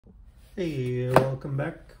Hey, welcome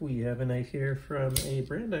back. We have a knife here from a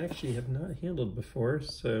brand I actually have not handled before,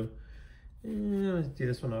 so let's do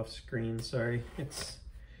this one off screen. Sorry. It's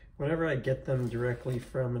whenever I get them directly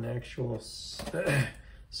from an actual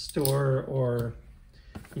store or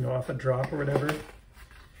off a drop or whatever,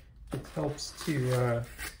 it helps to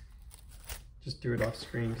just do it off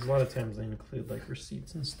screen, because a lot of times they include like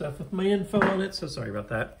receipts and stuff with my info on it, so sorry about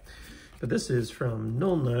that. But this is from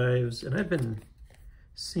Null knives, and I've been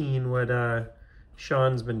seeing what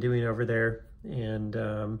Sean's been doing over there, and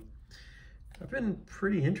I've been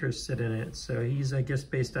pretty interested in it. So he's, I guess,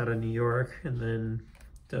 based out of New York, and then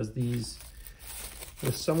does these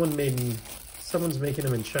with someone's making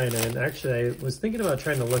them in China. And actually I was thinking about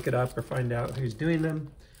trying to look it up or find out who's doing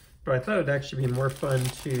them, but I thought it'd actually be more fun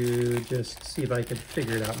to just see if I could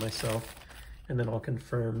figure it out myself, and then I'll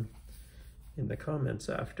confirm in the comments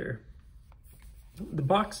after. The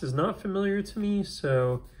box is not familiar to me,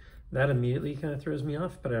 so that immediately kind of throws me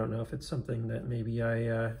off, but I don't know if it's something that maybe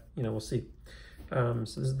I, we'll see. So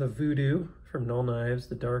this is the Voodoo from Null Knives,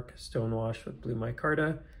 the dark stone wash with blue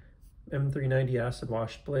micarta, M390 acid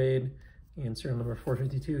wash blade, and serial number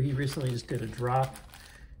 452. He recently just did a drop,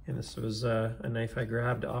 and this was a knife I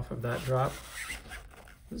grabbed off of that drop.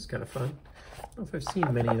 This is kind of fun. I don't know if I've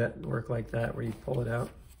seen many that work like that, where you pull it out,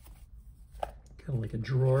 kind of like a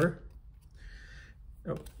drawer.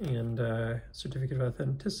 Oh, and certificate of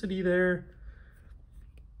authenticity there.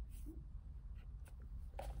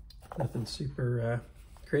 Nothing super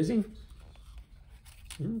crazy.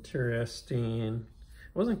 Interesting.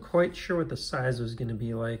 I wasn't quite sure what the size was going to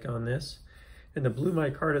be like on this. And the blue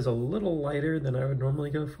micarta is a little lighter than I would normally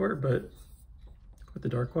go for, but with the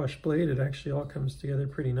dark wash blade, it actually all comes together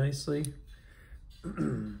pretty nicely.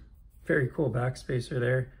 Very cool backspacer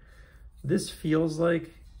there. This feels like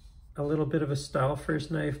a little bit of a style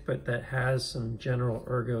first knife, but that has some general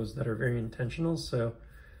ergos that are very intentional. So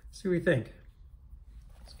let's see what we think.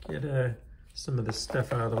 Let's get some of this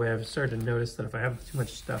stuff out of the way. I've started to notice that if I have too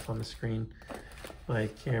much stuff on the screen, my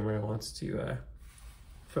camera wants to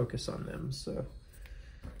focus on them. So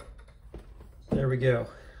there we go.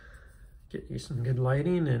 Get you some good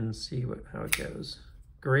lighting and see how it goes.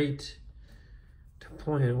 Great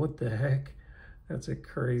deployment. What the heck? That's a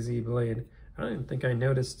crazy blade. I don't even think I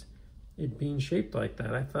noticed it being shaped like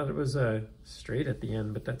that. I thought it was straight at the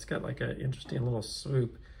end, but that's got like an interesting little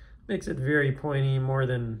swoop. Makes it very pointy, more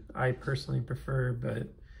than I personally prefer, but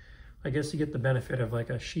I guess you get the benefit of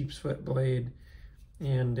like a sheep's foot blade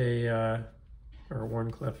and or a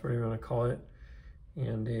Warncliffe, whatever you want to call it,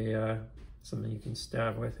 and something you can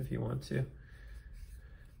stab with if you want to.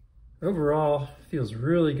 Overall, feels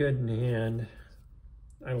really good in hand.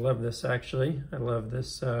 I love this actually. I love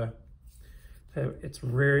this. It's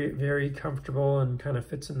very, very comfortable and kind of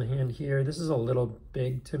fits in the hand here. This is a little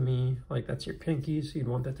big to me, like that's your pinky, so you'd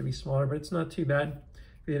want that to be smaller, but it's not too bad.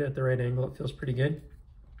 If you hit it at the right angle, it feels pretty good.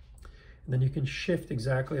 And then you can shift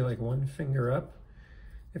exactly like one finger up.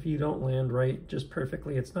 If you don't land right just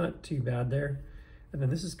perfectly, it's not too bad there. And then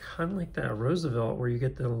this is kind of like that Roosevelt, where you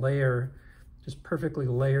get the layer just perfectly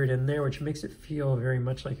layered in there, which makes it feel very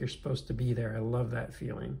much like you're supposed to be there. I love that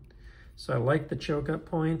feeling. So I like the choke up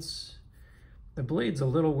points. The blade's a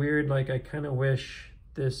little weird, like I kind of wish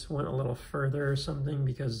this went a little further or something,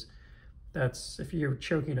 because that's, if you're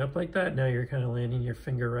choking up like that, now you're kind of landing your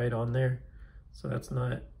finger right on there. So that's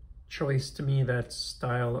not choice to me. That's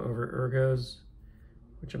style over ergos,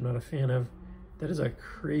 which I'm not a fan of. That is a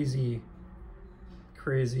crazy,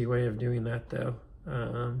 crazy way of doing that though.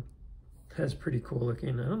 That's pretty cool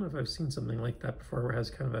looking. I don't know if I've seen something like that before, where it has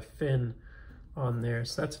kind of a fin on there,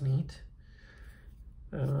 so that's neat.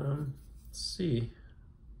 Let's see.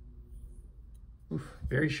 Oof,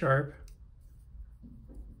 very sharp.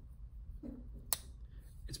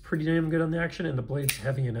 It's pretty damn good on the action, and the blade's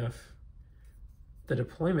heavy enough. The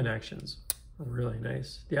deployment actions are really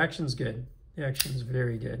nice. The action's good. The action's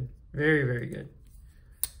very good. Very, very good.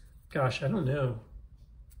 Gosh, I don't know.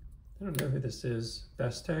 I don't know who this is.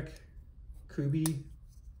 Bestech? Kubi?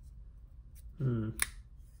 Not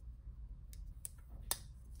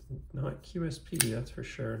QSP, that's for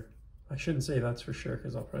sure. I shouldn't say that's for sure,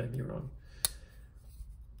 because I'll probably be wrong.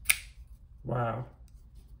 Wow.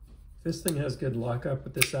 This thing has good lockup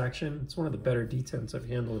with this action. It's one of the better detents I've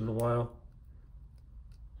handled in a while.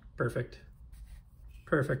 Perfect.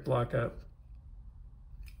 Perfect lockup.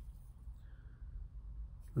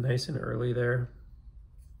 Nice and early there.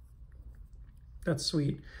 That's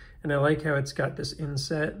sweet. And I like how it's got this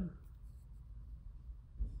inset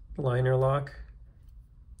liner lock.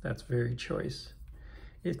 That's very choice.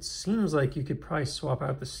 It seems like you could probably swap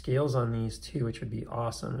out the scales on these too, which would be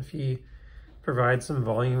awesome. If you provide some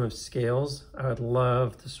volume of scales. I would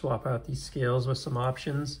love to swap out these scales with some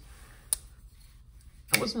options.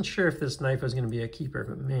 I wasn't sure if this knife was going to be a keeper,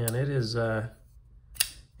 but man, it is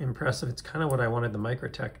impressive. It's kind of what I wanted the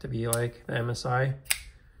Microtech to be like, the MSI.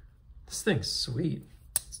 This thing's sweet.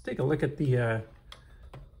 Let's take a look at the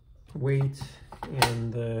weight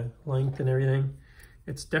and the length and everything.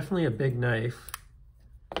 It's definitely a big knife.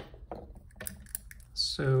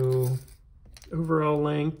 So overall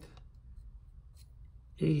length,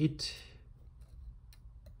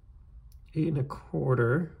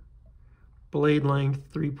 8.25. Blade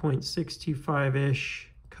length, 3.625-ish.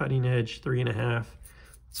 Cutting edge, 3.5.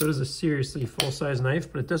 So it is a seriously full-size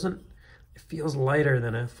knife, but it feels lighter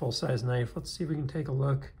than a full-size knife. Let's see if we can take a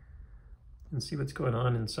look and see what's going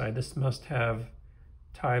on inside. This must have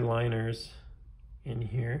tie liners in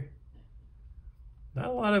here. Not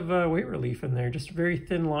a lot of weight relief in there, just very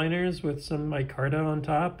thin liners with some micarta on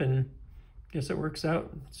top, and I guess it works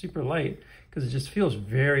out super light because it just feels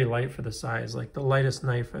very light for the size, like the lightest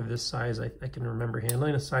knife of this size I can remember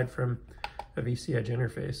handling, aside from a VC Edge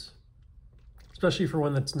interface. Especially for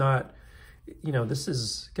one that's not, you know, this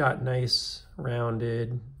has got nice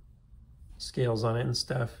rounded scales on it and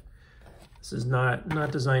stuff. This is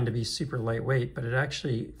not designed to be super lightweight, but it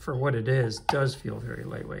actually, for what it is, does feel very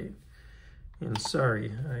lightweight. And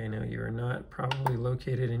sorry, I know you are not probably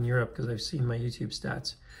located in Europe because I've seen my YouTube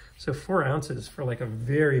stats. So 4 ounces for like a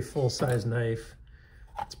very full-size knife,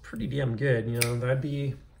 it's pretty damn good. You know, that'd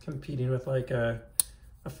be competing with like a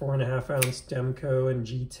 4.5 ounce Demco and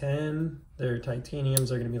G10. Their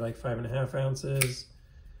titaniums are gonna be like 5.5 ounces.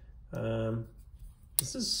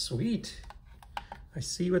 This is sweet. I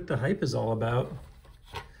see what the hype is all about.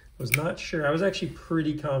 Was not sure. I was actually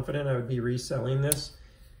pretty confident I would be reselling this.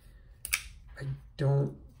 I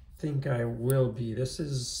don't think I will be. This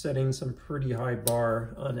is setting some pretty high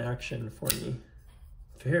bar on action for me.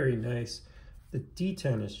 Very nice. The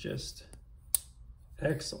D10 is just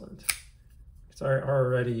excellent. It's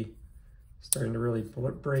already starting to really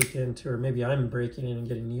break into, or maybe I'm breaking in and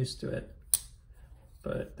getting used to it.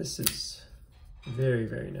 But this is very,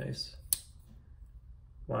 very nice.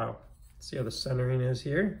 Wow. See how the centering is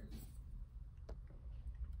here?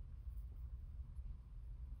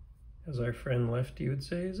 As our friend Lefty would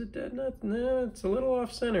say, is it dead nut? No, it's a little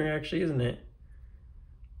off center actually, isn't it?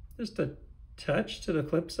 Just a touch to the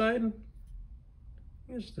clip side.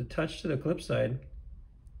 Just a touch to the clip side.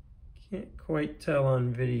 Can't quite tell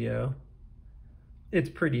on video. It's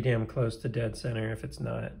pretty damn close to dead center if it's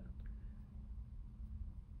not.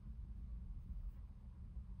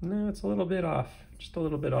 No, it's a little bit off. Just a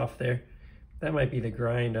little bit off there. That might be the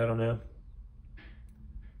grind, I don't know.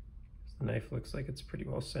 The knife looks like it's pretty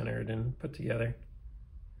well centered and put together.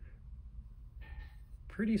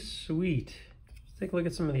 Pretty sweet. Let's take a look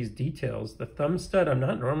at some of these details. The thumb stud, I'm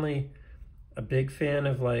not normally a big fan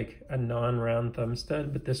of like a non-round thumb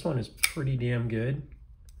stud, but this one is pretty damn good.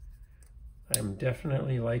 I'm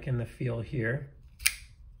definitely liking the feel here.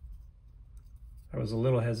 I was a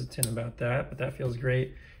little hesitant about that, but that feels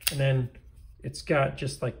great. And then it's got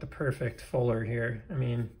just like the perfect fuller here. I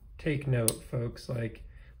mean, take note, folks, like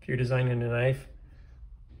if you're designing a knife,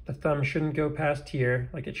 the thumb shouldn't go past here.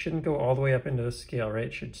 Like it shouldn't go all the way up into the scale, right?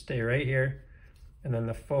 It should stay right here. And then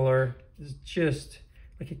the fuller is just,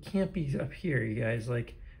 like it can't be up here, you guys.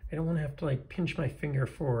 Like I don't want to have to like pinch my finger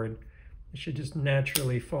forward. It should just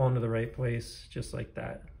naturally fall into the right place, just like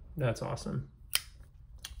that. That's awesome.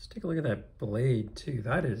 Let's take a look at that blade too.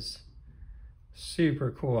 That is super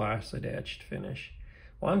cool acid etched finish.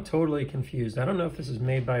 Well, I'm totally confused. I don't know if this is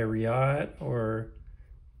made by Riot or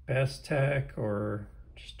Best Tech, or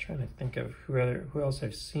just trying to think of who else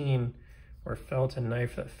I've seen or felt a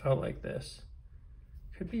knife that felt like this.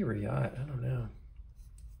 Could be Riot, I don't know.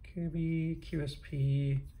 Could be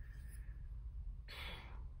QSP,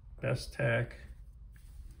 Best Tech.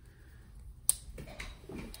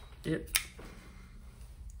 It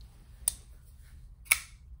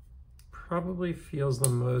probably feels the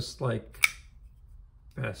most like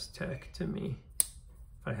Best Tech to me, if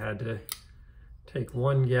I had to take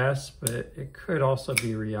one guess, but it could also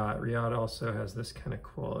be Riot. Riot also has this kind of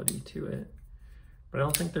quality to it, but I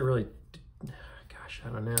don't think they're really, gosh, I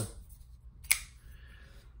don't know.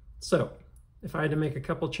 So if I had to make a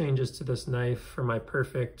couple changes to this knife for my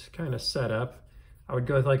perfect kind of setup, I would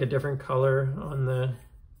go with like a different color on the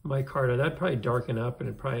micarta. That'd probably darken up and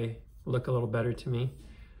it'd probably look a little better to me.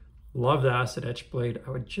 Love the acid etch blade.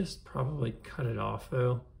 I would just probably cut it off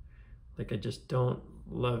though. Like I just don't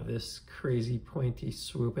love this crazy pointy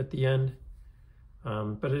swoop at the end.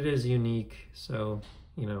 But it is unique. So,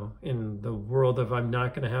 you know, in the world of I'm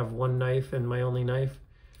not gonna have one knife and my only knife,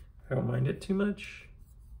 I don't mind it too much.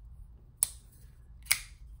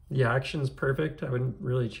 The action's perfect. I wouldn't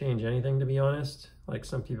really change anything, to be honest. Like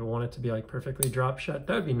some people want it to be like perfectly drop shut.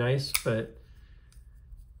 That would be nice, but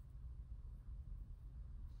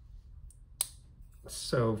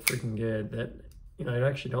so freaking good that, you know, I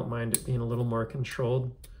actually don't mind it being a little more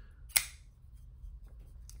controlled.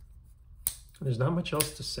 There's not much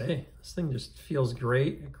else to say. This thing just feels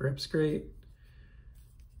great. It grips great.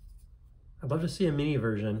 I'd love to see a mini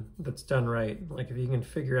version that's done right. Like if you can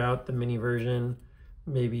figure out the mini version,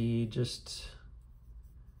 maybe just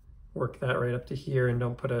work that right up to here and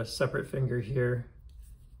don't put a separate finger here.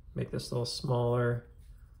 Make this a little smaller.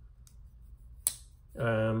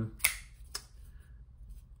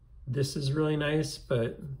 This is really nice,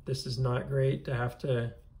 but this is not great to have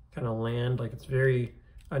to kind of land. Like it's very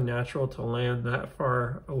unnatural to land that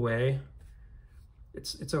far away.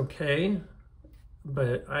 It's okay,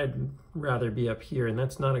 but I'd rather be up here, and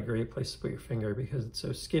that's not a great place to put your finger because it's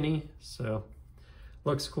so skinny. So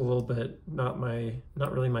looks cool, but not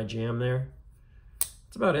really my jam there.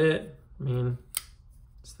 That's about it. I mean,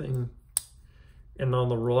 this thing, and on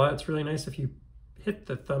the rollout, it's really nice. If you hit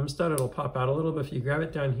the thumb stud, it'll pop out a little, but if you grab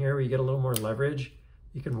it down here where you get a little more leverage,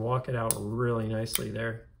 you can walk it out really nicely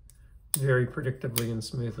there. Very predictably and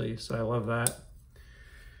smoothly, so I love that.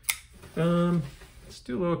 Let's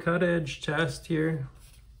do a little cut edge test here.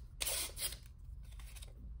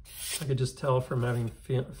 I could just tell from having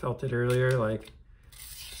felt it earlier, like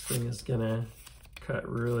this thing is gonna cut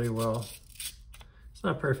really well. It's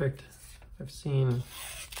not perfect. I've seen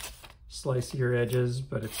slicier edges,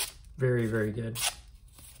 but it's very, very good.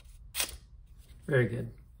 Very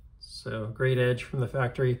good. So great edge from the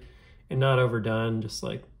factory and not overdone, just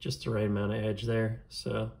the right amount of edge there.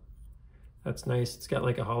 So that's nice. It's got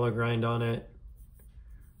like a hollow grind on it.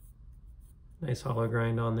 Nice hollow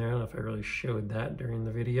grind on there. I don't know if I really showed that during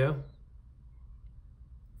the video.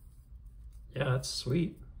 Yeah, that's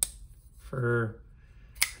sweet. I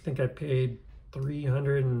think I paid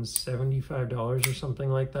 $375 or something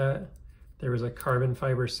like that. There was a carbon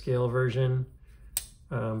fiber scale version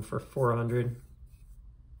for $400.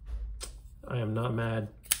 I am not mad.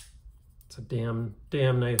 It's a damn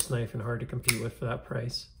nice knife and hard to compete with for that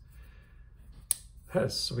price.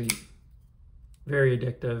 That's sweet. Very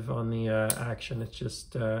addictive on the action. It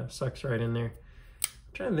just sucks right in there. I'm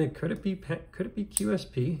trying to think, could it be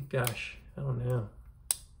QSP? Gosh, I don't know.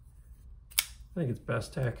 I think it's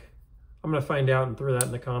Best Tech. I'm gonna find out and throw that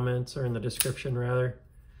in the comments or in the description rather.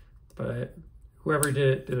 But whoever did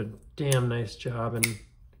it did a damn nice job, and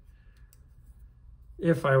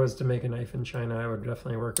if I was to make a knife in China, I would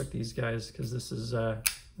definitely work with these guys because this is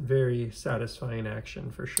very satisfying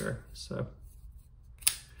action for sure. So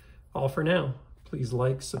all for now. Please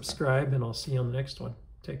like, subscribe, and I'll see you on the next one.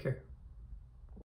 Take care.